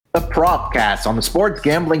Propcast on the Sports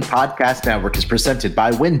Gambling Podcast Network is presented by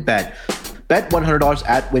WynnBET. Bet $100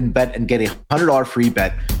 at WynnBET and get a $100 free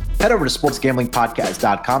bet. Head over to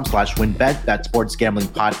sportsgamblingpodcast.com/WynnBET. That's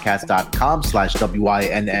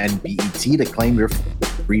sportsgamblingpodcast.com/WYNNBET to claim your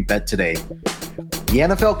free bet today. The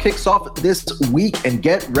NFL kicks off this week, and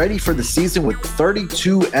get ready for the season with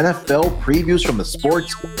 32 NFL previews from the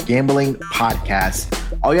Sports Gambling Podcast.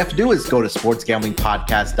 All you have to do is go to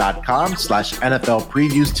sportsgamblingpodcast.com/NFL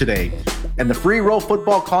previews today. And the free roll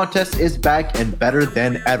football contest is back and better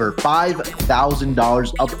than ever.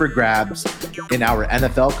 $5,000 up for grabs in our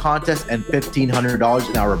NFL contest and $1,500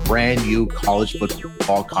 in our brand new college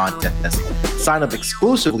football contest. Sign up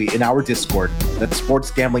exclusively in our Discord. That's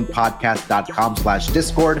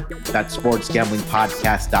sportsgamblingpodcast.com/Discord. That's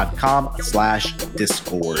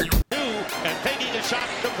sportsgamblingpodcast.com/Discord. And taking a shot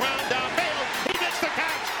to ground downfield. He gets the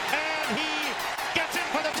catch, and he gets in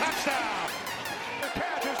for the touchdown. The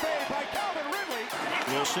catch is made by Calvin Ridley.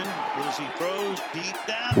 Wilson, as he throws deep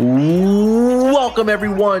down. Welcome,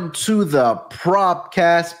 everyone, to the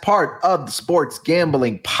Propcast, part of the Sports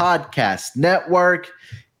Gambling Podcast Network.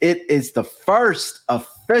 It is the first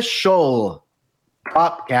official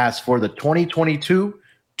Propcast for the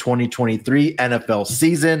 2022-2023 NFL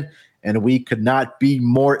season, and we could not be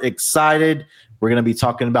more excited. We're going to be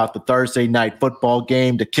talking about the Thursday night football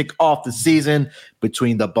game to kick off the season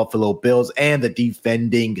between the Buffalo Bills and the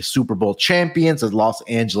defending Super Bowl champions, the Los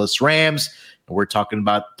Angeles Rams. And we're talking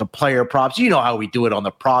about the player props. You know how we do it on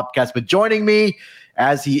the Propcast, but joining me,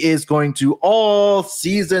 as he is going to all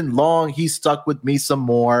season long, he stuck with me some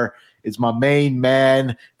more, is my main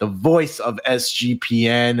man, the voice of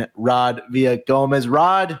SGPN, Rod Villagomez.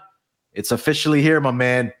 Rod, it's officially here, my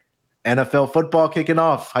man. NFL football kicking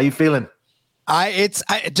off. How you feeling? It's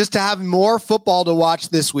just to have more football to watch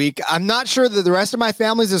this week. I'm not sure that the rest of my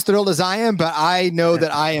family's as thrilled as I am, but I know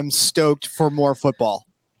that I am stoked for more football.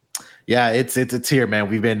 Yeah, it's here, man.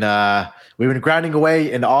 We've been grinding away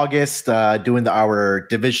in August, doing our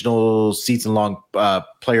divisional season-long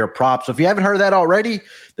player props. So if you haven't heard that already,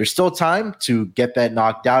 there's still time to get that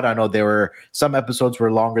knocked out. I know there were some episodes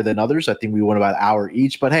were longer than others. I think we went about an hour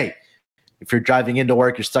each. But hey, if you're driving into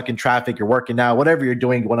work, you're stuck in traffic, you're working out, whatever you're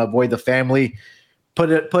doing, you want to avoid the family, put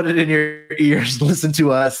it in your ears, listen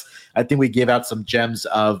to us. I think we gave out some gems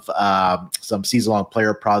of some season-long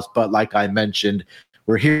player props. But like I mentioned,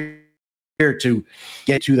 we're here to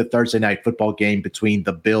get to the Thursday night football game between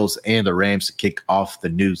the Bills and the Rams to kick off the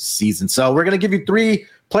new season. So we're going to give you 3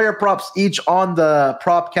 player props each on the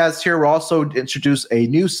Propcast here. We'll also introduce a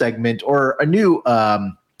new segment or a new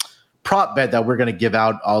prop bet that we're going to give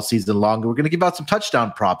out all season long. We're going to give out some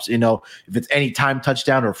touchdown props. You know, if it's any time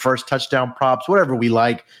touchdown or first touchdown props, whatever we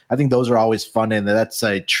like. I think those are always fun, and that's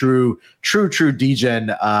a true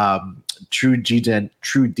degen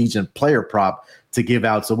player prop to give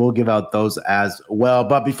out. So we'll give out those as well.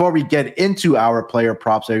 But before we get into our player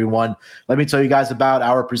props, everyone, let me tell you guys about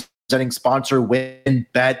our presenting sponsor,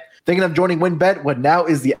 WynnBET. Thinking of joining WynnBET? Well, now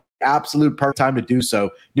is the absolute perfect time to do so.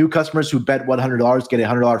 New customers who bet $100 get a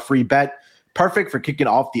 $100 free bet. Perfect for kicking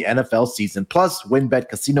off the NFL season. Plus, WynnBET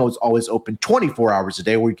Casino is always open 24 hours a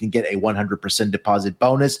day, where you can get a 100% deposit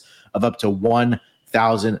bonus of up to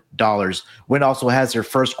 $1,000. Wynn also has their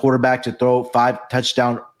first quarterback to throw 5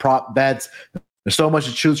 touchdown prop bets. There's so much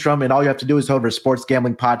to choose from, and all you have to do is go over to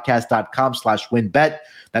sportsgamblingpodcast.com/WynnBET.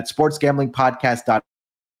 That's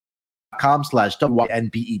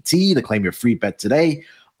sportsgamblingpodcast.com/WYNBET to claim your free bet today.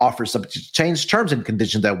 Offer subject to change. Terms and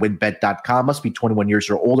conditions at wynnbet.com. Must be 21 years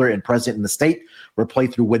or older and present in the state where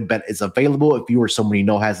playthrough WynnBET is available. If you or someone you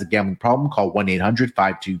know has a gambling problem, call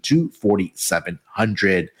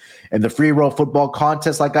 1-800-522-4700. And the free roll football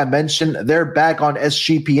contest, like I mentioned, they're back on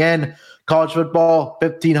SGPN. College football,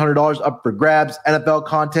 $1,500 up for grabs. NFL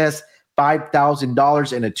contest,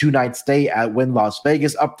 $5,000 in a 2-night stay at Wynn Las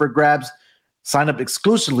Vegas up for grabs. Sign up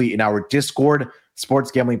exclusively in our Discord,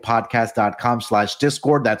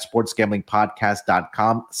 sportsgamblingpodcast.com/Discord. That's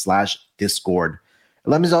sportsgamblingpodcast.com/Discord.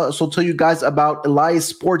 Let me also tell you guys about Elias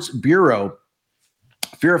Sports Bureau.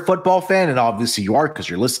 If you're a football fan, and obviously you are because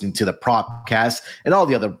you're listening to the Propcast and all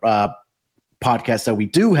the other podcasts that we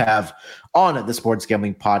do have on the Sports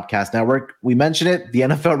Gambling Podcast Network, we mentioned it, the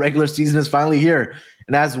NFL regular season is finally here.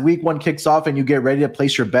 And as week 1 kicks off and you get ready to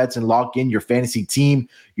place your bets and lock in your fantasy team,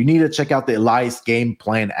 you need to check out the Elias Game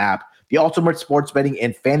Plan app, the ultimate sports betting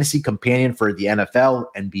and fantasy companion for the NFL,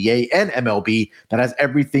 NBA, and MLB that has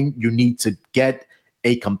everything you need to get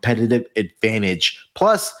a competitive advantage.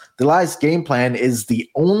 Plus, the Elias Game Plan is the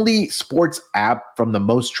only sports app from the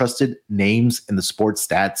most trusted names in the sports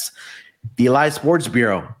stats. The Elias Sports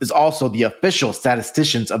Bureau is also the official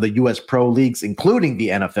statisticians of the U.S. Pro Leagues, including the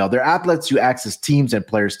NFL. Their app lets you access teams and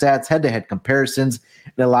player stats, head-to-head comparisons,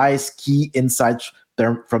 and Elias key insights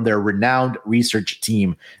from their renowned research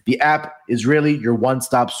team. The app is really your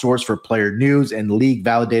one-stop source for player news and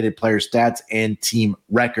league-validated player stats and team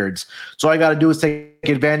records. So all I got to do is take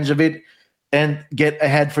advantage of it and get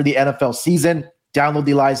ahead for the NFL season. Download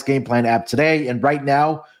the Elias Game Plan app today, and right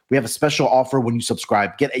now, we have a special offer when you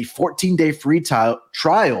subscribe. Get a 14-day free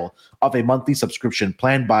trial of a monthly subscription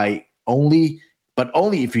plan but only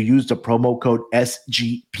if you use the promo code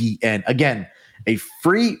SGPN. Again, a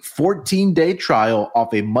free 14-day trial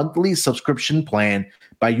of a monthly subscription plan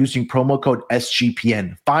by using promo code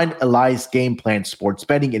SGPN. Find Elias Game Plan Sports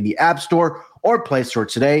Betting in the App Store or Play Store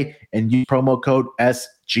today and use promo code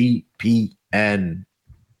SGPN.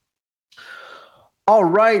 All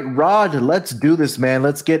right, Rod, let's do this, man.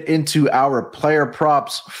 Let's get into our player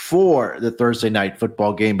props for the Thursday night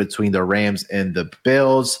football game between the Rams and the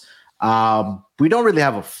Bills. We don't really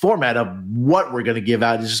have a format of what we're going to give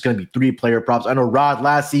out. It's just going to be 3 player props. I know Rod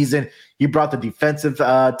last season, he brought the defensive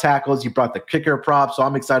tackles. He brought the kicker props. So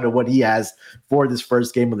I'm excited what he has for this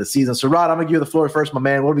first game of the season. So, Rod, I'm going to give you the floor first, my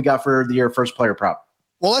man. What do we got for your first player prop?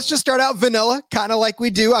 Well, let's just start out vanilla, kind of like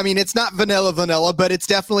we do. I mean, it's not vanilla, but it's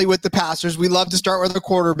definitely with the passers. We love to start with the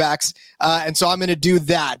quarterbacks, and so I'm going to do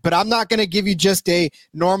that. But I'm not going to give you just a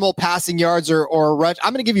normal passing yards or rush.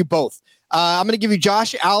 I'm going to give you both. I'm going to give you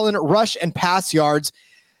Josh Allen rush and pass yards.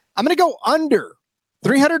 I'm going to go under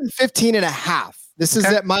 315.5. This is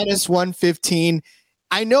at minus 115.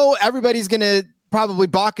 I know everybody's going to probably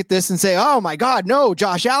balk at this and say, oh, my God, no,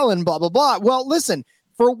 Josh Allen, blah, blah, blah. Well, listen.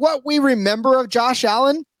 For what we remember of Josh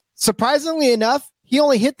Allen, surprisingly enough, he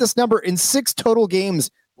only hit this number in 6 total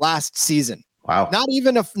games last season. Wow. Not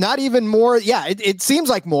even more. Yeah, it seems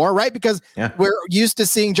like more, right? Because we're used to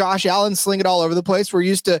seeing Josh Allen sling it all over the place.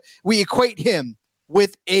 We equate him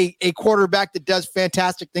with a quarterback that does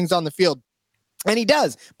fantastic things on the field. And he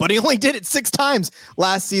does, but he only did it 6 times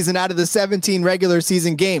last season out of the 17 regular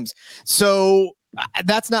season games. So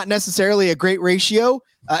that's not necessarily a great ratio.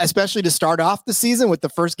 Especially to start off the season with the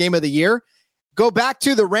first game of the year. Go back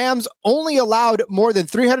to the Rams only allowed more than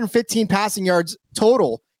 315 passing yards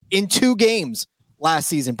total in 2 games last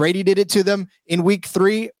season. Brady did it to them in week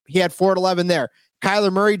 3. He had 411 there.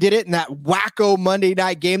 Kyler Murray did it in that wacko Monday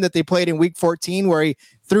night game that they played in week 14 where he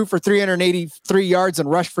threw for 383 yards and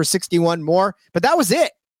rushed for 61 more. But that was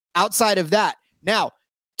it outside of that. Now,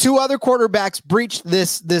 2 other quarterbacks breached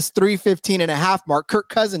this 315.5 mark. Kirk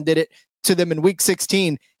Cousins did it to them in week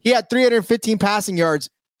 16. He had 315 passing yards,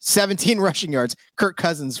 17 rushing yards. Kirk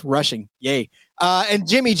Cousins rushing. Yay. And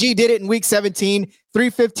Jimmy G did it in week 17,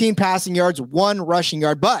 315 passing yards, 1 rushing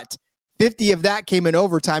yard, but 50 of that came in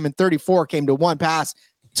overtime and 34 came to 1 pass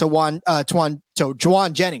to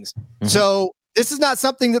Juwan Jennings. Mm-hmm. So this is not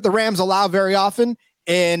something that the Rams allow very often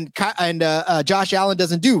and Josh Allen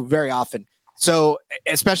doesn't do very often. So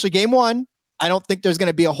especially game 1, I don't think there's going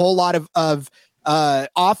to be a whole lot of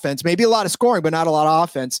offense, maybe a lot of scoring, but not a lot of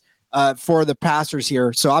offense for the passers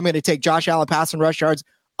here. So I'm going to take Josh Allen pass and rush yards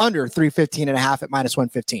under 315.5 at minus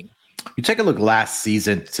 115. You take a look last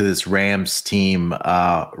season to this Rams team,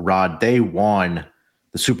 Rod, they won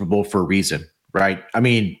the Super Bowl for a reason, right? I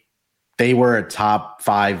mean, they were a top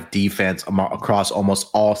 5 defense across almost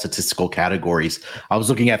all statistical categories. I was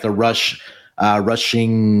looking at the rushing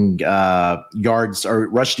yards or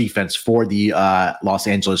rush defense for the Los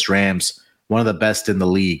Angeles Rams. One of the best in the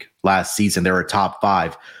league last season. They were top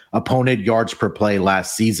 5. Opponent yards per play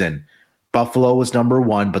last season. Buffalo was number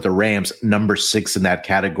 1, but the Rams number 6 in that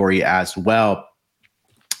category as well.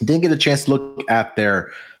 Didn't get a chance to look at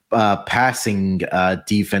their passing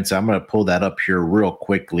defense. I'm going to pull that up here real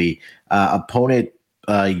quickly. Opponent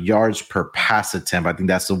yards per pass attempt. I think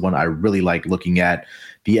that's the one I really like looking at.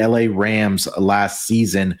 The LA Rams last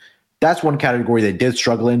season. That's one category they did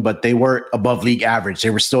struggle in, but they were above league average. They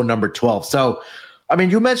were still number 12. So, I mean,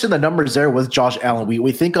 you mentioned the numbers there with Josh Allen.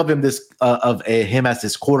 We think of him him as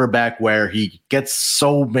this quarterback where he gets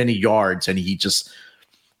so many yards and he just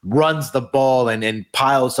runs the ball and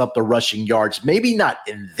piles up the rushing yards. Maybe not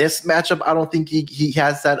in this matchup. I don't think he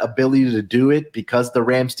has that ability to do it because the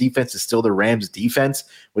Rams defense is still the Rams defense,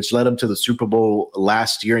 which led them to the Super Bowl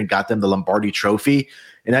last year and got them the Lombardi Trophy.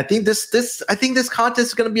 And I think this contest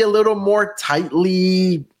is going to be a little more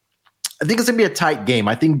tightly. I think it's going to be a tight game.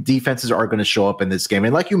 I think defenses are going to show up in this game.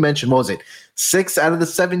 And like you mentioned, what was it? 6 out of the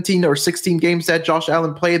 17 or 16 games that Josh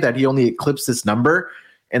Allen played that he only eclipsed this number.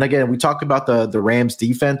 And again, we talked about the Rams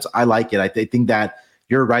defense. I like it. I think that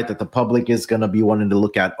you're right that the public is going to be wanting to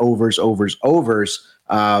look at overs.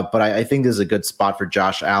 But I think this is a good spot for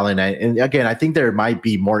Josh Allen. And again, I think there might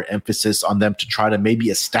be more emphasis on them to try to maybe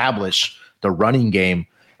establish the running game.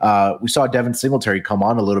 We saw Devin Singletary come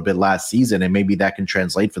on a little bit last season, and maybe that can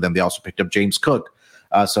translate for them. They also picked up James Cook.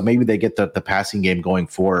 So maybe they get the passing game going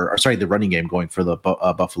the running game going for the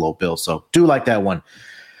Buffalo Bills. So do like that one.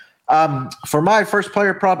 For my first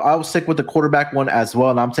player prop, I will stick with the quarterback one as well,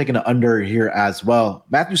 and I'm taking an under here as well.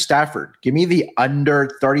 Matthew Stafford, give me the under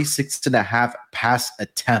 36.5 pass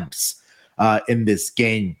attempts in this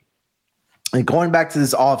game. And going back to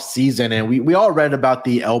this off season, and we all read about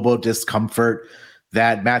the elbow discomfort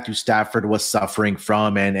that Matthew Stafford was suffering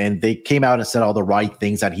from, and they came out and said all the right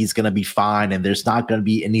things, that he's going to be fine and there's not going to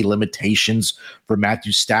be any limitations for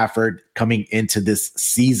Matthew Stafford coming into this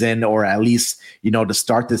season, or at least, to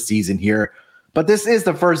start the season here. But this is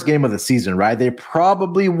the first game of the season, right? They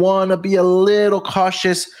probably want to be a little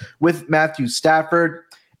cautious with Matthew Stafford.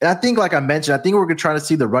 And I think, like I mentioned, I think we're going to try to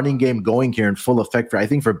see the running game going here in full effect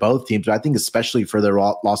for both teams, but I think especially for the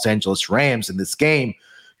Los Angeles Rams in this game.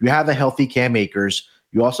 You have a healthy Cam Akers.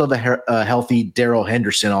 You also have a healthy Darrell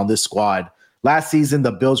Henderson on this squad. Last season,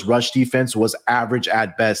 the Bills' rush defense was average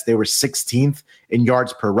at best. They were 16th in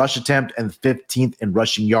yards per rush attempt and 15th in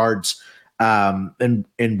rushing yards, in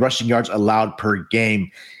rushing yards allowed per game.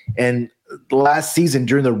 And last season,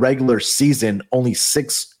 during the regular season, only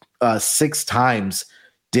six times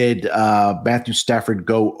did Matthew Stafford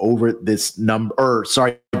go over this number,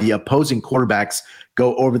 the opposing quarterbacks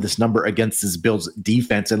go over this number against this Bills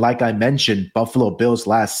defense. And like I mentioned, Buffalo Bills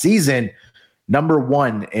last season, number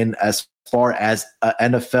one in as far as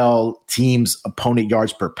NFL teams' opponent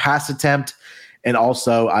yards per pass attempt. And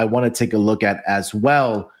also I want to take a look at as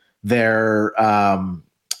well their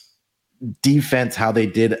defense, how they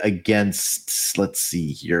did against, let's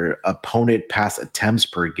see here, opponent pass attempts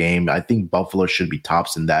per game. I think Buffalo should be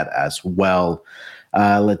tops in that as well.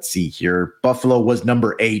 Let's see here. Buffalo was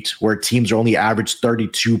number 8, where teams are only averaged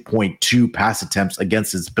 32.2 pass attempts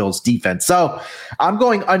against this Bills defense. So I'm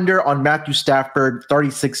going under on Matthew Stafford,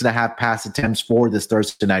 36.5 pass attempts for this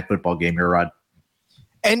Thursday night football game here, Rod.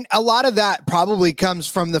 And a lot of that probably comes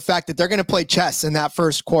from the fact that they're going to play chess in that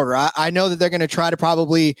first quarter. I know that they're going to try to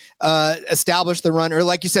probably establish the run, or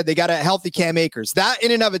like you said, they got a healthy Cam Akers. That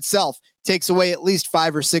in and of itself takes away at least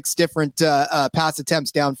 5 or 6 different pass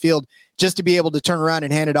attempts downfield just to be able to turn around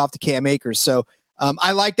and hand it off to Cam Akers. So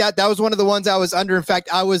I like that. That was one of the ones I was under. In fact,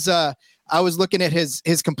 I was looking at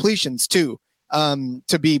his completions too,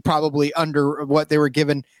 to be probably under what they were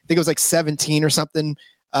given. I think it was like 17 or something.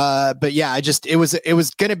 But yeah, it was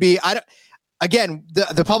going to be,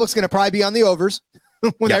 the public's going to probably be on the overs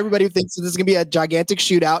when everybody thinks that this is going to be a gigantic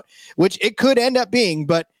shootout, which it could end up being.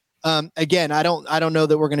 But again, I don't know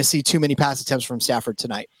that we're going to see too many pass attempts from Stafford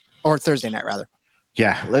tonight, or Thursday night rather.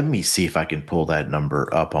 Yeah, let me see if I can pull that number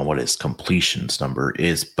up on what his completions number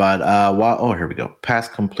is. But here we go. Pass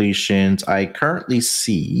completions. I currently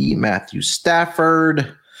see Matthew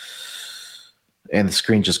Stafford. And the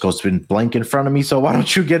screen just goes blank in front of me. So why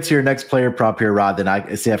don't you get to your next player prop here, Rod? Then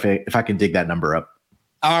I see if I can dig that number up.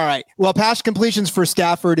 All right. Well, pass completions for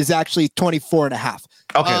Stafford is actually 24.5.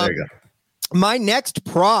 Okay, there you go. My next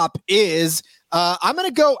prop is I'm going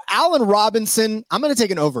to go Allen Robinson. I'm going to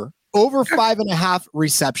take an over 5.5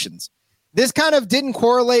 receptions. This kind of didn't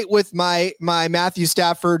correlate with my Matthew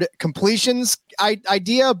Stafford completions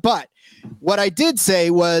idea, but what I did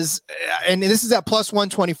say was, and this is at plus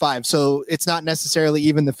 125, so it's not necessarily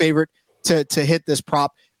even the favorite to hit this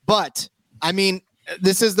prop, but I mean,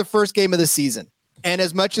 this is the first game of the season. And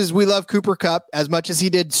as much as we love Cooper Kupp, as much as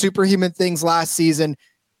he did superhuman things last season,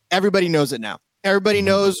 everybody knows it now. Everybody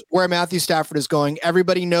knows where Matthew Stafford is going.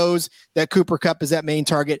 Everybody knows that Cooper Kupp is that main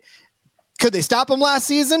target. Could they stop him last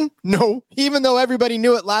season? No. Even though everybody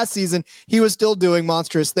knew it last season, he was still doing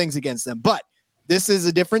monstrous things against them. But this is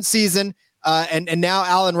a different season, and now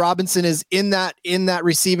Allen Robinson is in that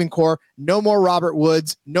receiving core. No more Robert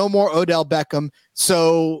Woods, no more Odell Beckham.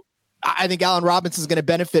 So I think Allen Robinson is going to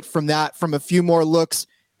benefit from that, from a few more looks,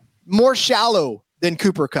 more shallow than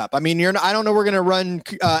Cooper Kupp. I mean, I don't know we're going to run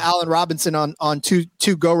Allen Robinson on two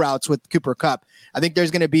go routes with Cooper Kupp. I think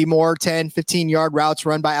there's going to be more 10, 15-yard routes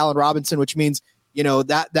run by Allen Robinson, which means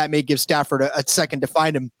that may give Stafford a second to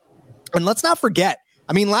find him. And let's not forget,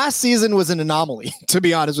 I mean, last season was an anomaly, to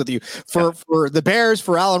be honest with you, for the Bears,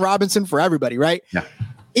 for Allen Robinson, for everybody, right? Yeah.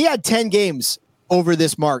 He had 10 games over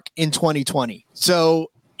this mark in 2020.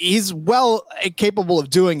 So he's well capable of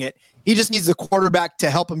doing it. He just needs the quarterback to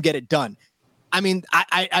help him get it done. I mean,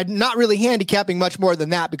 I'm not really handicapping much more than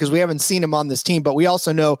that because we haven't seen him on this team, but we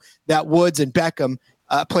also know that Woods and Beckham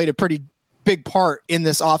played a pretty big part in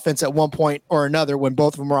this offense at one point or another when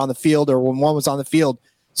both of them were on the field or when one was on the field.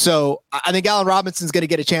 So I think Allen Robinson's going to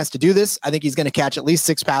get a chance to do this. I think he's going to catch at least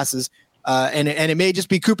 6 passes. And it may just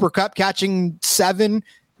be Cooper Kupp catching 7,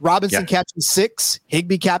 Robinson catching 6,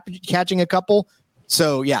 Higbee catching a couple.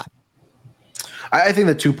 So, yeah. I think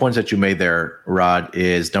the 2 points that you made there, Rod,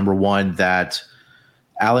 is number one, that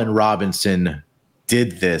Allen Robinson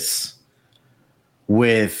did this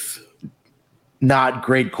with not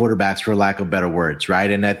great quarterbacks, for lack of better words, right?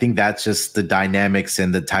 And I think that's just the dynamics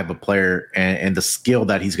and the type of player and the skill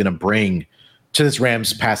that he's going to bring to this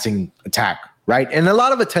Rams passing attack, right? And a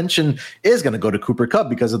lot of attention is going to go to Cooper Kupp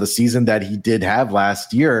because of the season that he did have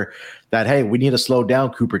last year, that, hey, we need to slow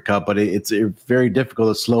down Cooper Kupp, but it's very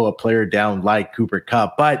difficult to slow a player down like Cooper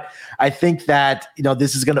Kupp. But I think that,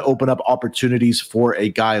 this is going to open up opportunities for a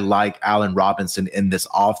guy like Allen Robinson in this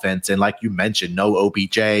offense. And like you mentioned, no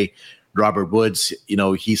OBJ, Robert Woods,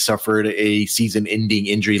 he suffered a season-ending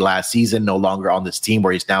injury last season, no longer on this team,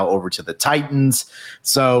 where he's now over to the Titans.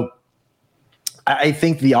 So I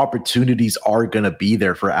think the opportunities are going to be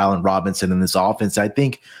there for Allen Robinson in this offense. I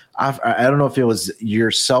think, I don't know if it was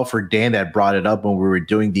yourself or Dan that brought it up when we were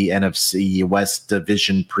doing the NFC West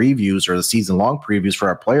division previews or the season-long previews for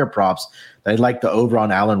our player props. I'd like the over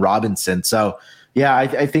on Allen Robinson. So, yeah,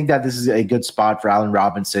 I think that this is a good spot for Allen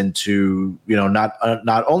Robinson to, not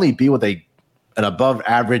only be with an above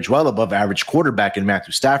average quarterback in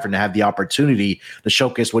Matthew Stafford, to have the opportunity to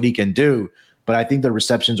showcase what he can do, but I think the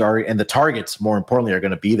receptions and the targets, more importantly, are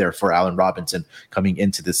going to be there for Allen Robinson coming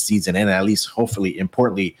into this season, and at least, hopefully,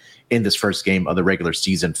 importantly, in this first game of the regular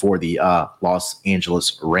season for the Los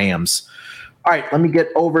Angeles Rams. All right, let me get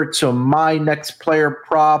over to my next player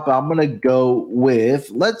prop. I'm going to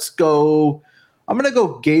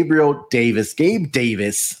go Gabriel Davis. Gabe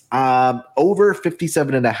Davis, over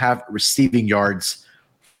 57.5 receiving yards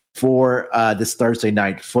for this Thursday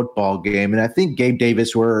night football game. And I think Gabe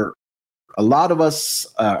Davis, where a lot of us,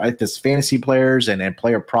 as fantasy players and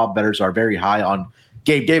player prop bettors, are very high on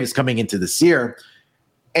Gabe Davis coming into this year.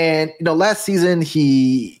 And, last season,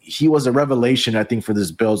 he was a revelation, I think, for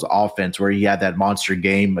this Bills offense, where he had that monster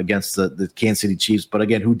game against the Kansas City Chiefs. But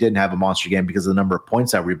again, who didn't have a monster game because of the number of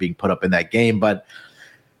points that were being put up in that game? But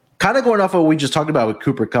kind of going off of what we just talked about with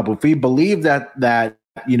Cooper Kupp, if we believe that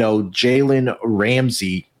Jalen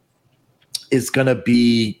Ramsey is going to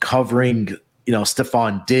be covering,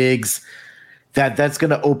 Stephon Diggs, that's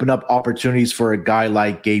going to open up opportunities for a guy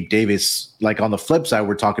like Gabe Davis. Like on the flip side,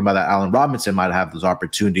 we're talking about that Allen Robinson might have those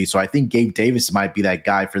opportunities. So I think Gabe Davis might be that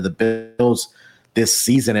guy for the Bills this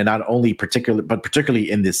season, and not only particularly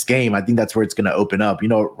in this game. I think that's where it's going to open up.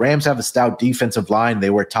 Rams have a stout defensive line.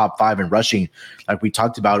 They were top 5 in rushing, like we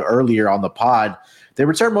talked about earlier on the pod. They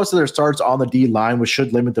returned most of their starts on the D line, which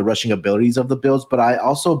should limit the rushing abilities of the Bills. But I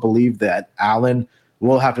also believe that Allen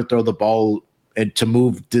will have to throw the ball and to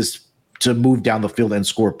move down the field and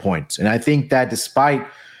score points. And I think that despite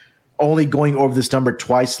only going over this number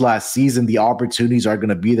twice last season, the opportunities are going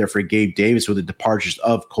to be there for Gabe Davis with the departures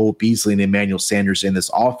of Cole Beasley and Emmanuel Sanders in this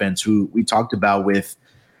offense, who we talked about with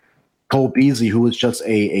Cole Beasley, who was just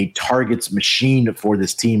a targets machine for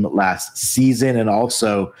this team last season. And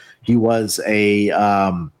also he was a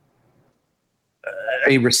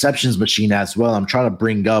receptions machine as well. I'm trying to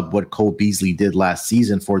bring up what Cole Beasley did last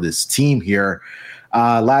season for this team here.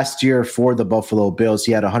 Last year for the Buffalo Bills,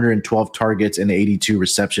 he had 112 targets and 82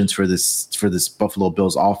 receptions for this Buffalo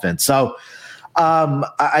Bills offense. So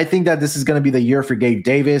I think that this is going to be the year for Gabe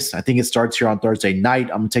Davis. I think it starts here on Thursday night.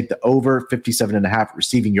 I'm going to take the over 57.5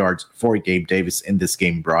 receiving yards for Gabe Davis in this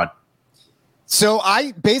game, Broad. So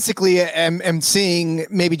I basically am seeing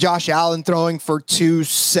maybe Josh Allen throwing for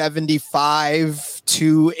 275,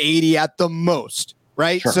 280 at the most.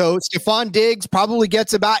 Right. Sure. So Stephon Diggs probably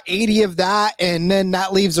gets about 80 of that, and then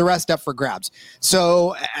that leaves the rest up for grabs.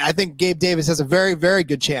 So I think Gabe Davis has a very, very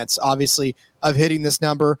good chance, obviously, of hitting this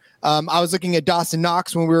number. I was looking at Dawson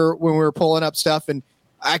Knox when we were pulling up stuff, and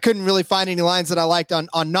I couldn't really find any lines that I liked on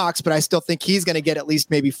Knox, but I still think he's going to get at least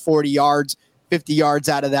maybe 40 yards, 50 yards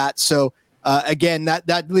out of that. So again,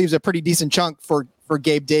 that leaves a pretty decent chunk for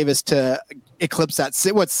Gabe Davis to eclipse that.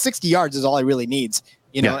 60 yards is all he really needs,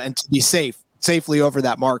 and to be safely over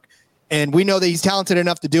that mark. And we know that he's talented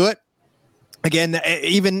enough to do it. Again,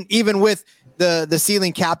 even with the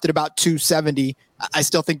ceiling capped at about 270, I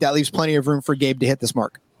still think that leaves plenty of room for Gabe to hit this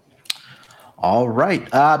mark. All right.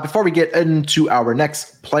 Before we get into our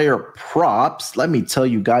next player props, let me tell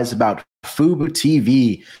you guys about Fubo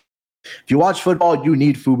TV. If you watch football, you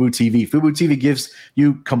need Fubo TV. Fubo TV gives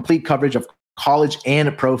you complete coverage of college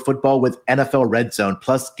and pro football with NFL Red Zone,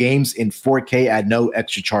 plus games in 4K at no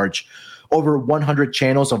extra charge. over 100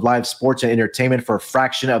 channels of live sports and entertainment for a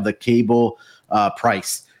fraction of the cable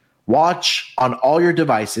price. Watch on all your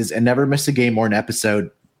devices and never miss a game or an episode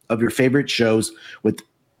of your favorite shows with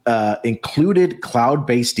included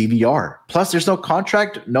cloud-based DVR. Plus, there's no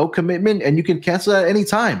contract, no commitment, and you can cancel at any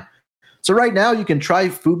time. So right now, you can try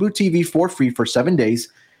Fubo TV for free for 7 days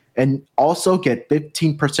and also get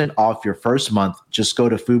 15% off your first month. Just go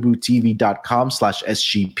to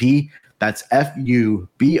FuboTV.com/SGP. That's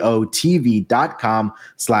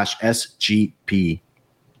FuboTV.com/SGP.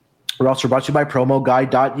 We're also brought to you by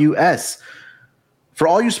PromoGuide.us. For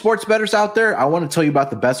all you sports bettors out there, I want to tell you about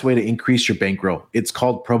the best way to increase your bankroll. It's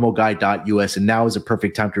called PromoGuide.us, and now is a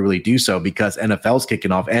perfect time to really do so because NFL's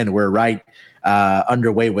kicking off, and we're right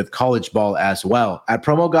underway with college ball as well. At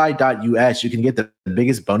PromoGuide.us, you can get the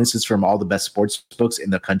biggest bonuses from all the best sports books in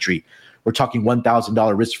the country. We're talking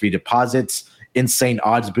 $1,000 risk-free deposits, insane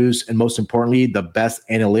odds boosts, and most importantly, the best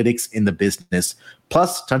analytics in the business,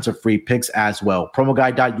 plus tons of free picks as well.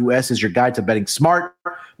 PromoGuide.us is your guide to betting smart.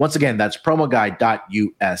 Once again, that's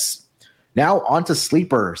PromoGuide.us. Now on to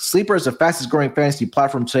Sleeper. Sleeper is the fastest growing fantasy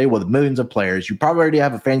platform today with millions of players. You probably already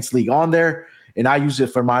have a fantasy league on there, and I use it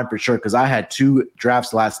for mine for sure because I had 2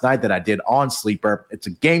 drafts last night that I did on Sleeper. It's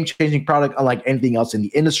a game-changing product unlike anything else in the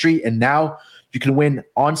industry, and now you can win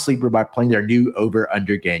on Sleeper by playing their new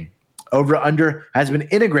over-under game. Over-under has been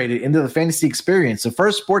integrated into the fantasy experience. The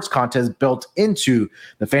first sports contest built into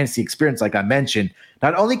the fantasy experience, like I mentioned.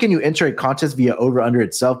 Not only can you enter a contest via over-under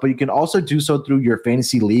itself, but you can also do so through your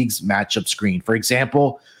fantasy league's matchup screen. For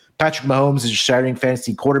example, Patrick Mahomes is your starting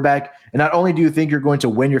fantasy quarterback, and not only do you think you're going to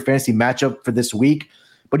win your fantasy matchup for this week,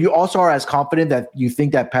 but you also are as confident that you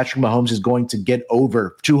think that Patrick Mahomes is going to get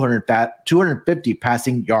over 250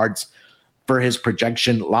 passing yards for his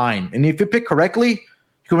projection line. And if you pick correctly,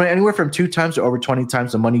 you can win anywhere from 2 times to over 20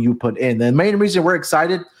 times the money you put in. The main reason we're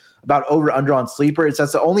excited about Over-Under on Sleeper is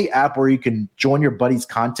that's the only app where you can join your buddies'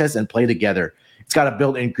 contest and play together. It's got a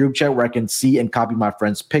built-in group chat where I can see and copy my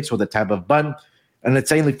friends' picks with a tap of button, and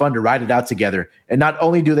it's insanely fun to ride it out together. And not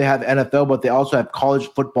only do they have NFL, but they also have college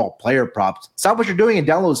football player props. Stop what you're doing and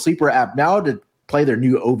download the Sleeper app now to play their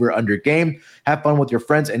new over-under game. Have fun with your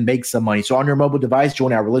friends and make some money. So on your mobile device,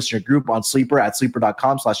 join our listener group on Sleeper at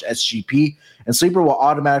sleeper.com/SGP, and Sleeper will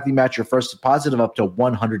automatically match your first deposit of up to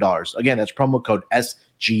 $100. Again, that's promo code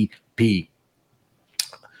SGP.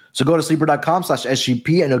 So go to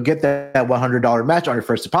sleeper.com/SGP and you'll get that $100 match on your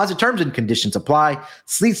first deposit. Terms and conditions apply.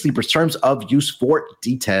 See Sleeper's terms of use for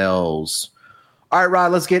details. All right,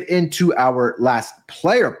 Rod, let's get into our last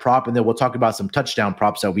player prop, and then we'll talk about some touchdown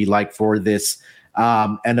props that we like for this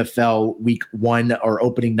NFL Week 1 or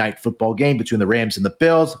opening night football game between the Rams and the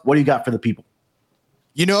Bills. What do you got for the people?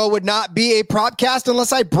 You know, it would not be a propcast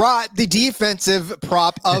unless I brought the defensive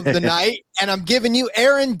prop of the night, and I'm giving you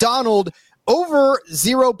Aaron Donald over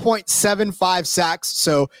 0.75 sacks.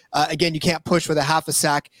 So, again, you can't push with a half a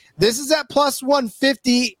sack. This is at plus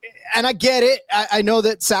 150, and I get it. I know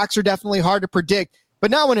that sacks are definitely hard to predict,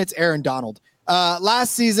 but not when it's Aaron Donald.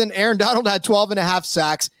 Last season, Aaron Donald had 12 and a half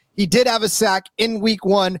sacks. He did have a sack in week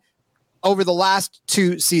 1 over the last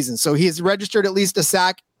 2 seasons. So he has registered at least a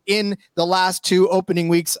sack in the last 2 opening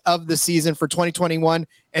weeks of the season for 2021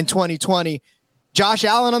 and 2020. Josh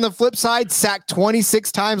Allen, on the flip side, sacked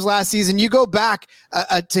 26 times last season. You go back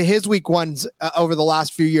to his week 1s over the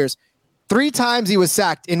last few years. 3 times he was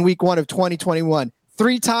sacked in week 1 of 2021.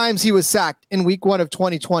 3 times he was sacked in week 1 of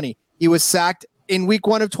 2020. He was sacked in week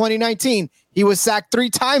 1 of 2019. He was sacked 3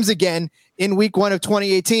 times again in week 1 of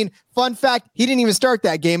 2018. Fun fact, he didn't even start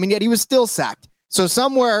that game, and yet he was still sacked. So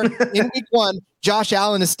somewhere in week 1, Josh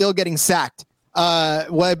Allen is still getting sacked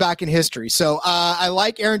way back in history. So I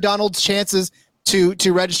like Aaron Donald's chances to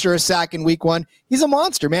register a sack in week 1. He's a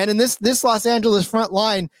monster, man. And this Los Angeles front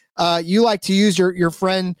line, you like to use your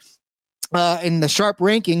friend in the sharp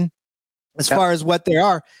ranking as far as what they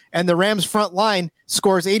are. And the Rams front line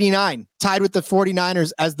scores 89, tied with the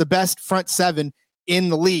 49ers as the best front 7 in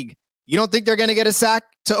the league. You don't think they're going to get a sack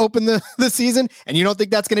to open the season? And you don't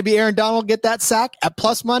think that's going to be Aaron Donald get that sack at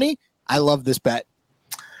plus money? I love this bet.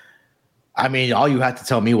 I mean, all you had to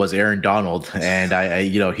tell me was Aaron Donald, and I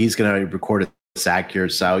he's going to record a sack here.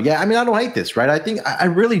 So yeah, I mean, I don't hate this, right? I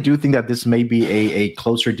really do think that this may be a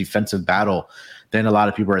closer defensive battle than a lot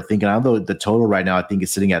of people are thinking. Although the total right now, I think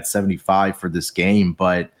is sitting at 75 for this game,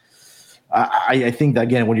 but I think that,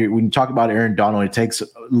 again, when you talk about Aaron Donald, it takes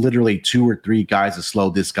literally 2 or 3 guys to slow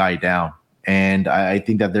this guy down, and I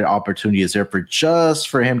think that their opportunity is there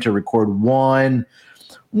for him to record one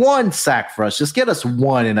sack for us. Just get us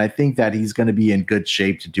 1, and I think that he's going to be in good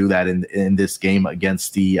shape to do that in this game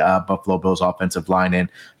against the Buffalo Bills offensive line. And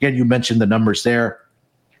again, you mentioned the numbers there.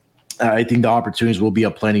 I think the opportunities will be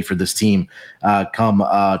aplenty for this team come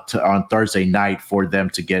on Thursday night for them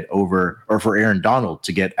to get over, or for Aaron Donald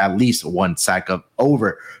to get at least one sack of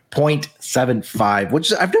over 0.75,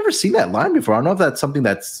 which I've never seen that line before. I don't know if that's something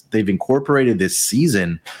they've incorporated this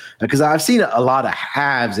season, because I've seen a lot of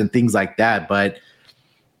halves and things like that, but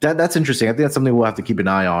that's interesting. I think that's something we'll have to keep an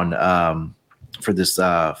eye on for this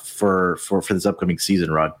for this upcoming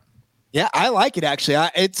season, Rod. Yeah, I like it actually.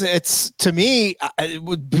 It's to me,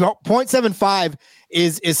 0.75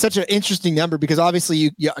 is such an interesting number, because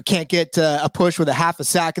obviously you can't get a push with a half a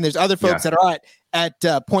sack, and there's other folks that are at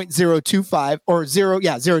 0.025 or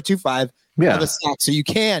 0.025 of a sack, so you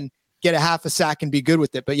can get a half a sack and be good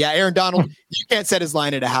with it. But yeah, Aaron Donald, you can't set his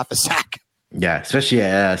line at a half a sack. Yeah, especially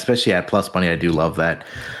at plus money. I do love that.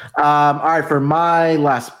 All right, for my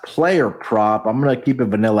last player prop, I'm going to keep it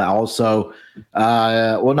vanilla also.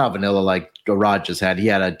 Well, not vanilla like Rod just had. He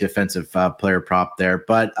had a defensive player prop there.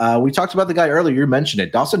 But we talked about the guy earlier. You mentioned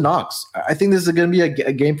it, Dawson Knox. I think this is going to be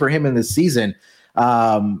a game for him in this season.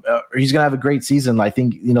 He's going to have a great season. I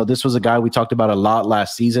think, this was a guy we talked about a lot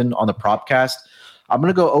last season on the Propcast. I'm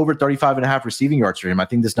going to go over 35.5 receiving yards for him. I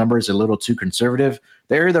think this number is a little too conservative.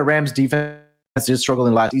 The Rams defense is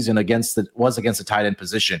struggling last season against the tight end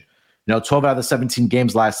position. 12 out of the 17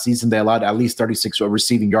 games last season, they allowed at least 36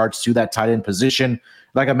 receiving yards to that tight end position.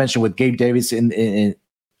 Like I mentioned, with Gabe Davis in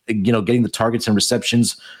getting the targets and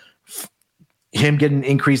receptions, him getting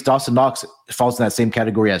increased, Dawson Knox falls in that same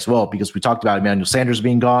category as well, because we talked about Emmanuel Sanders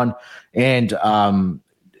being gone and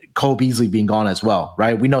Cole Beasley being gone as well,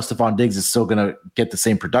 right? We know Stephon Diggs is still going to get the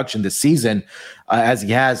same production this season as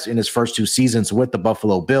he has in his first two seasons with the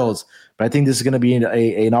Buffalo Bills. But I think this is going to be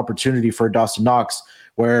an opportunity for Dawson Knox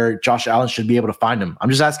where Josh Allen should be able to find him. I'm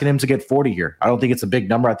just asking him to get 40 here. I don't think it's a big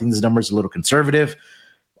number. I think this number is a little conservative.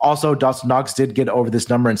 Also, Dawson Knox did get over this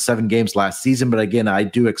number in 7 games last season, but again, I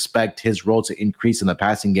do expect his role to increase in the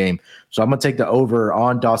passing game. So I'm going to take the over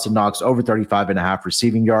on Dawson Knox, over 35.5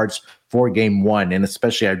 receiving yards for game 1. And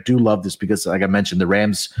especially, I do love this because, like I mentioned, the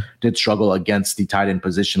Rams did struggle against the tight end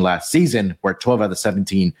position last season, where 12 out of the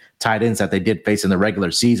 17 tight ends that they did face in the regular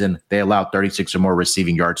season, they allowed 36 or more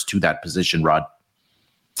receiving yards to that position, Rod.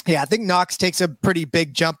 Yeah, I think Knox takes a pretty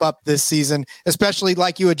big jump up this season, especially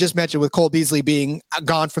like you had just mentioned with Cole Beasley being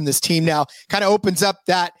gone from this team now. Kind of opens up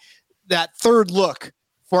that third look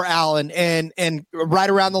for Allen, and right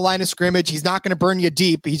around the line of scrimmage, he's not going to burn you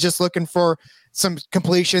deep. He's just looking for some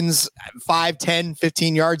completions 5, 10,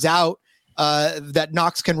 15 yards out that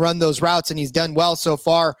Knox can run those routes, and he's done well so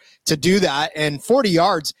far to do that. And 40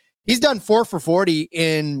 yards, he's done 4 for 40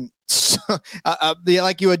 in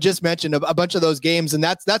like you had just mentioned, a bunch of those games, and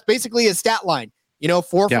that's basically a stat line. 4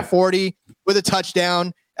 for 40 with a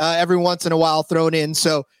touchdown every once in a while thrown in.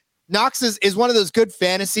 So Knox is one of those good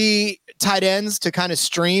fantasy tight ends to kind of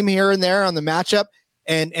stream here and there on the matchup,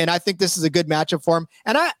 and I think this is a good matchup for him.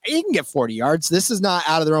 And he can get 40 yards. This is not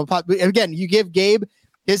out of their own pot. Again, you give Gabe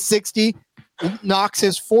his 60, Knox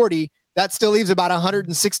his 40. That still leaves about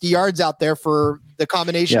 160 yards out there for the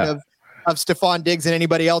combination of Stephon Diggs and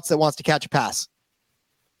anybody else that wants to catch a pass.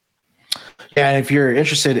 Yeah, and if you're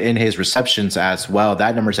interested in his receptions as well,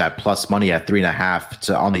 that number's at plus money at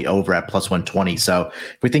 3.5 on the over at plus 120. So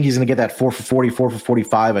if we think he's going to get that 4 for 40, 4 for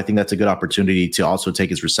 45, I think that's a good opportunity to also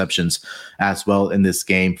take his receptions as well in this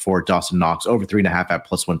game for Dawson Knox. Over 3.5 at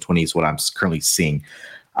plus 120 is what I'm currently seeing.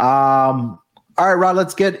 All right, Rod,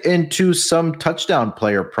 let's get into some touchdown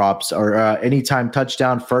player props, or anytime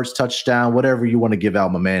touchdown, first touchdown, whatever you want to give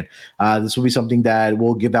out, my man. This will be something that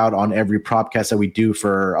we'll give out on every propcast that we do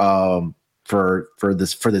for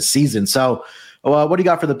this season. So what do you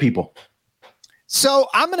got for the people? So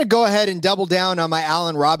I'm going to go ahead and double down on my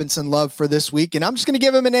Allen Robinson love for this week, and I'm just going to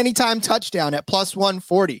give him an anytime touchdown at plus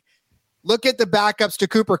 140. Look at the backups to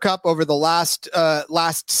Cooper Kupp over the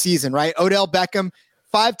last season, right? Odell Beckham,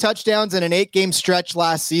 5 touchdowns in an 8-game stretch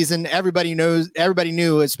last season. Everybody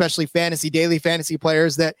knew, especially daily fantasy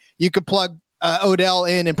players, that you could plug Odell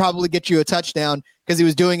in and probably get you a touchdown, because he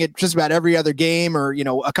was doing it just about every other game, or,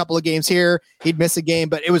 a couple of games here, he'd miss a game,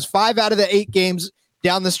 but it was 5 out of the 8 games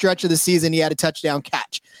down the stretch of the season he had a touchdown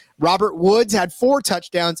catch. Robert Woods had 4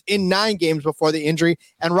 touchdowns in 9 games before the injury,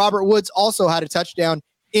 and Robert Woods also had a touchdown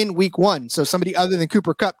in week 1. So somebody other than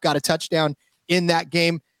Cooper Kupp got a touchdown in that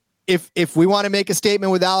game. If we want to make a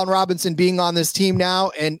statement with Allen Robinson being on this team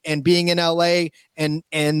now and being in LA and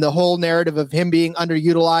the whole narrative of him being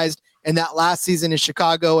underutilized, and that last season in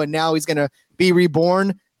Chicago, and now he's going to be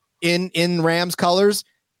reborn in Rams colors,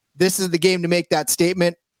 this is the game to make that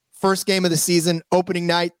statement. First game of the season, opening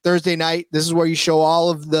night, Thursday night. This is where you show all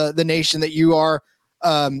of the nation that you are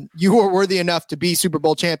worthy enough to be Super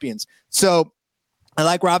Bowl champions. So I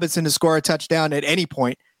like Robinson to score a touchdown at any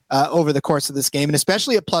point over the course of this game, and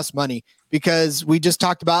especially at plus money, because we just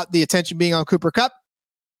talked about the attention being on Cooper Kupp.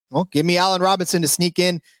 Well, give me Allen Robinson to sneak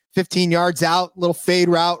in 15 yards out, little fade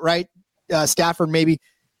route, right? Stafford maybe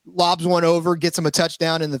lobs one over, gets him a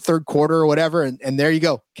touchdown in the third quarter or whatever, and there you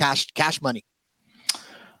go, cash money.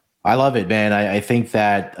 I love it, man. I think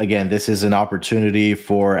that, again, this is an opportunity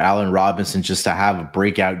for Allen Robinson just to have a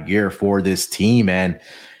breakout year for this team. And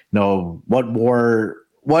what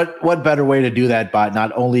better way to do that by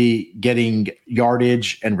not only getting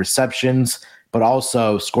yardage and receptions, but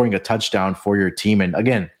also scoring a touchdown for your team. And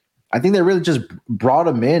again, I think they really just brought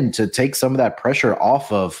him in to take some of that pressure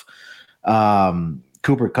off of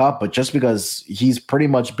Cooper Kupp, but just because he's pretty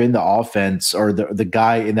much been the offense or the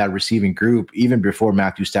guy in that receiving group even before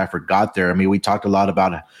Matthew Stafford got there. I mean, we talked a lot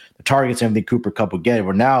about the targets and everything Cooper Kupp would get,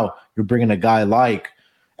 but now you're bringing a guy like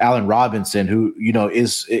Allen Robinson, who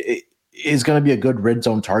is going to be a good red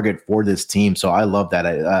zone target for this team. So I love that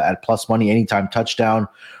at plus money, anytime touchdown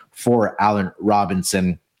for Allen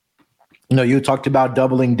Robinson. You talked about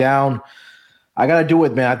doubling down. I got to do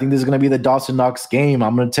it, man. I think this is going to be the Dawson Knox game.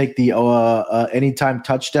 I'm going to take the anytime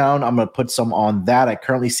touchdown. I'm going to put some on that. I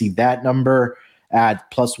currently see that number at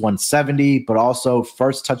plus 170, but also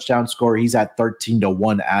first touchdown score, he's at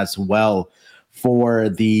 13-1 as well for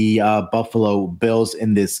the Buffalo Bills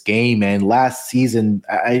in this game. And last season,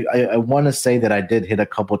 I want to say that I did hit a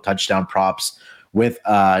couple touchdown props with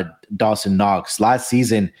Dawson Knox. Last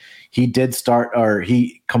season, he did finished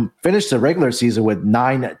the regular season with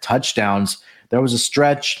 9 touchdowns. There was a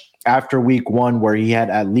stretch after week 1 where he had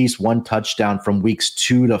at least 1 touchdown from weeks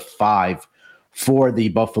 2 to 5 for the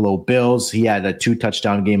Buffalo Bills. He had a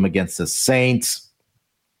 2-touchdown game against the Saints.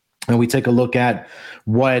 And we take a look at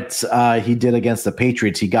what he did against the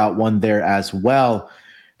Patriots. He got 1 there as well.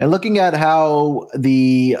 And looking at how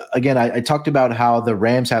I talked about how the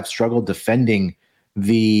Rams have struggled defending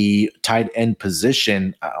the tight end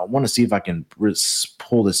position. I want to see if I can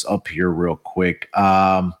pull this up here real quick.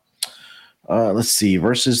 Let's see,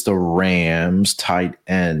 versus the Rams tight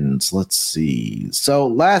ends. Let's see. So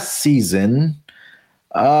last season,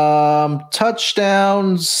 touchdowns.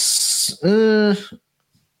 They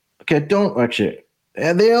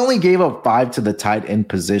only gave up 5 to the tight end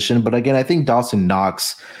position. But again, I think Dawson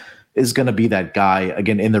Knox is going to be that guy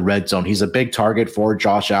again in the red zone. He's a big target for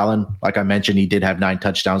Josh Allen. Like I mentioned, he did have 9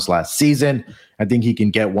 touchdowns last season. I think he can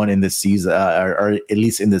get 1 in this season, or at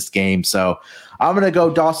least in this game. So I'm going to go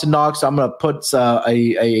Dawson Knox. I'm going to put a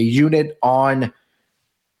unit on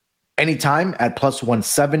anytime at plus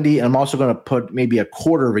 170. And I'm also going to put maybe a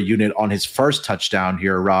quarter of a unit on his first touchdown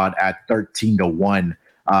here, Rod, at 13-1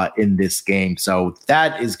 in this game. So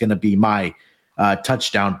that is going to be my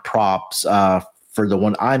touchdown props for the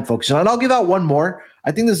one I'm focusing on. And I'll give out one more.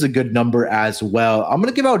 I think this is a good number as well. I'm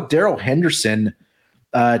going to give out Darrell Henderson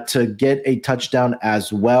to get a touchdown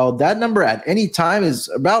as well. That number at any time is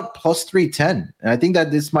about plus 310. And I think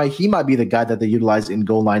that he might be the guy that they utilize in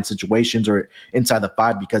goal line situations or inside the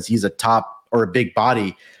 5 because he's a top or a big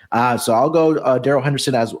body. So I'll go Darrell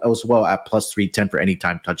Henderson as well at plus 310 for any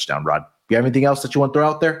time touchdown, Rod. Do you have anything else that you want to throw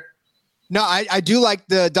out there? No, I do like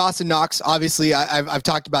the Dawson Knox. Obviously,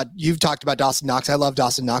 you've talked about Dawson Knox. I love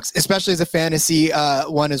Dawson Knox, especially as a fantasy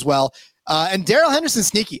one as well. And Darrell Henderson's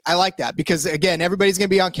sneaky. I like that because, again, everybody's going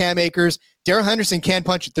to be on Cam Akers. Darrell Henderson can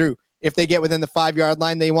punch it through. If they get within the 5-yard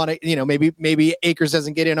line, they want to, maybe Akers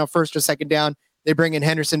doesn't get in on first or second down. They bring in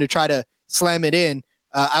Henderson to try to slam it in.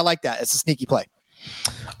 I like that. It's a sneaky play.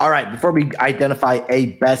 All right. Before we identify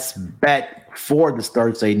a best bet for this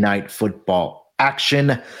Thursday night football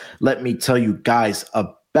action, let me tell you guys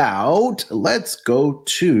about, let's go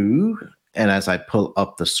to, and as I pull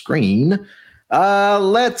up the screen,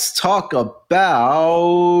 let's talk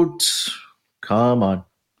about, come on.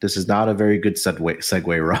 This is not a very good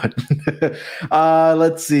segue, Rod.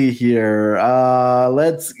 Let's see here.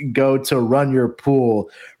 Let's go to Run Your Pool.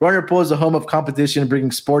 Run Your Pool is a home of competition, bringing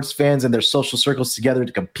sports fans and their social circles together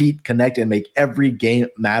to compete, connect, and make every game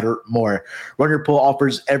matter more. Run Your Pool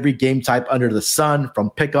offers every game type under the sun, from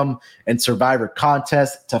pick'em and survivor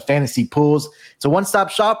contests to fantasy pools. It's a one-stop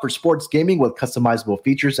shop for sports gaming with customizable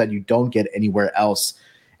features that you don't get anywhere else.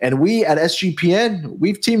 And we at SGPN,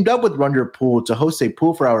 we've teamed up with Run Your Pool to host a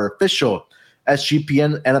pool for our official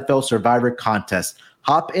SGPN NFL Survivor contest.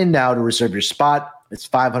 Hop in now to reserve your spot. It's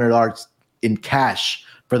 $500 in cash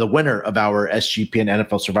for the winner of our SGPN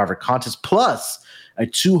NFL Survivor contest, plus a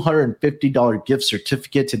 $250 gift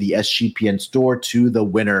certificate to the SGPN store to the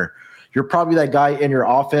winner. You're probably that guy in your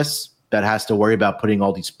office that has to worry about putting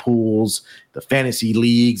all these pools, the fantasy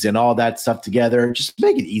leagues, and all that stuff together. Just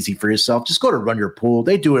make it easy for yourself. Just go to Run Your Pool.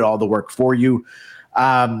 They do it all the work for you.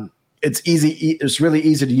 It's easy. It's really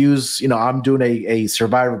easy to use. I'm doing a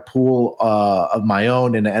survivor pool of my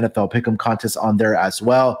own in the NFL Pick'em contest on there as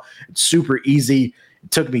well. It's super easy. It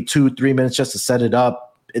took me 2-3 minutes just to set it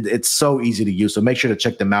up. It's so easy to use. So make sure to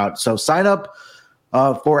check them out. So sign up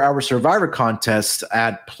for our survivor contest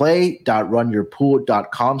at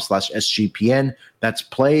play.runyourpool.com/SGPN. That's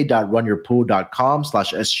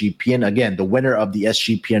play.runyourpool.com/SGPN. Again, the winner of the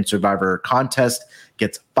SGPN survivor contest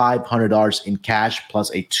gets $500 in cash plus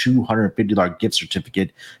a $250 gift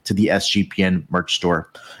certificate to the SGPN merch store.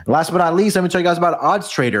 And last but not least, let me tell you guys about Odds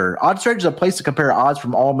Trader. Odds Trader is a place to compare odds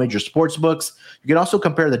from all major sports books. You can also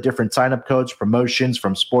compare the different sign-up codes, promotions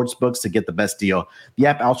from sports books to get the best deal. The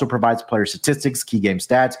app also provides player statistics, key game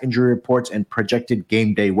stats, injury reports, and projected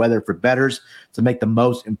game day weather for bettors to make the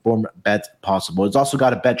most informed bets possible. It's also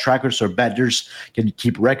got a bet tracker so bettors can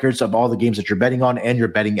keep records of all the games that you're betting on and your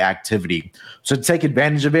betting activity. So to take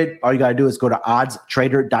advantage of it, all you got to do is go to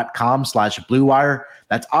oddstrader.com/bluewire.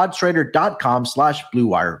 That's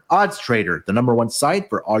oddstrader.com/bluewire. Odds Trader, the number one site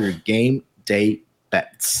for all your game day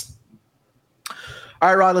bets. All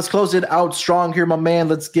right, Rod, let's close it out strong here, my man.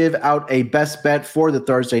 Let's give out a best bet for the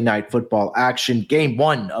Thursday night football action. Game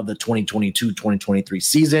 1 of the 2022-2023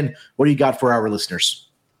 season. What do you got for our listeners?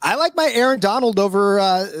 I like my Aaron Donald over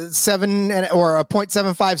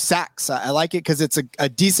 0.75 sacks. I like it because it's a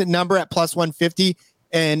decent number at plus 150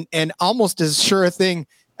 and almost as sure a thing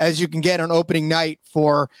as you can get on opening night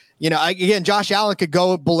for, again, Josh Allen could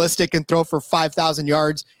go ballistic and throw for 5,000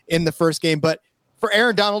 yards in the first game, but for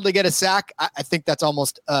Aaron Donald to get a sack, I think that's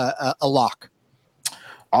almost a lock.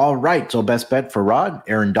 All right, so best bet for Rod,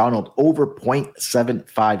 Aaron Donald over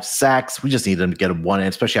 0.75 sacks. We just need him to get a one,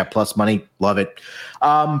 especially at plus money. Love it.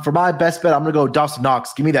 For my best bet, I'm going to go Dawson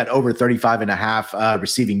Knox. Give me that over 35.5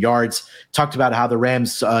 receiving yards. Talked about how the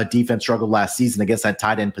Rams defense struggled last season against that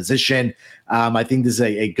tight end position. I think this is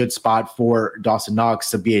a good spot for Dawson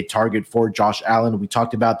Knox to be a target for Josh Allen. We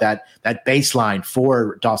talked about that baseline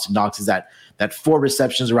for Dawson Knox is that 4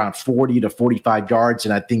 receptions around 40 to 45 yards.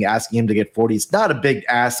 And I think asking him to get 40 is not a big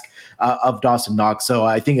ask of Dawson Knox. So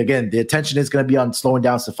I think, again, the attention is going to be on slowing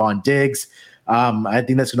down Stephon Diggs. I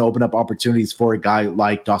think that's going to open up opportunities for a guy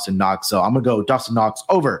like Dawson Knox. So I'm going to go Dawson Knox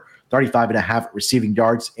over 35.5 receiving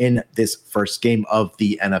yards in this first game of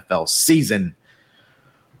the NFL season.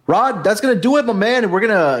 Rod, that's going to do it, my man.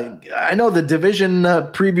 And I know the division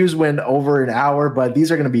previews went over an hour, but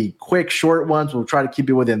these are going to be quick, short ones. We'll try to keep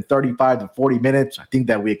it within 35 to 40 minutes. I think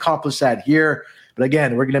that we accomplished that here. But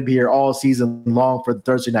again, we're going to be here all season long for the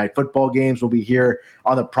Thursday night football games. We'll be here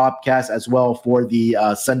on the Propcast as well for the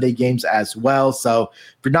Sunday games as well. So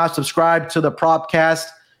if you're not subscribed to the Propcast,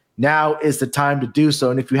 now is the time to do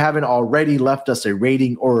so. And if you haven't already left us a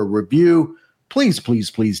rating or a review, please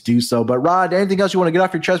do so. But Rod, anything else you want to get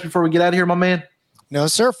off your chest before we get out of here, my man? No,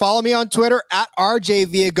 sir. Follow me on Twitter at RJ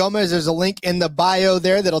Villagomez. There's a link in the bio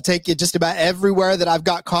there that'll take you just about everywhere that I've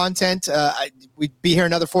got content. We'd be here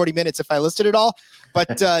another 40 minutes if I listed it all.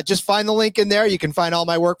 But just find the link in there. You can find all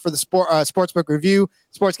my work for the Sportsbook Review,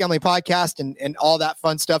 Sports Gambling Podcast, and all that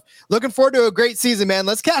fun stuff. Looking forward to a great season, man.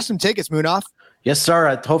 Let's cash some tickets, Munaf. Yes,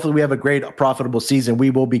 sir. Hopefully we have a great, profitable season. We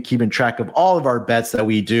will be keeping track of all of our bets that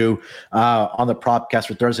we do on the Propcast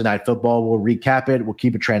for Thursday Night Football. We'll recap it. We'll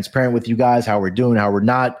keep it transparent with you guys, how we're doing, how we're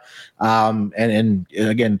not. And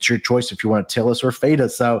again, it's your choice if you want to tail us or fade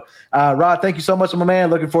us. So, Rod, thank you so much, my man.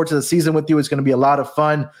 Looking forward to the season with you. It's going to be a lot of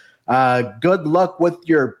fun. Good luck with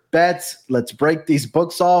your bets. Let's break these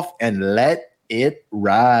books off and let it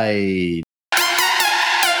ride.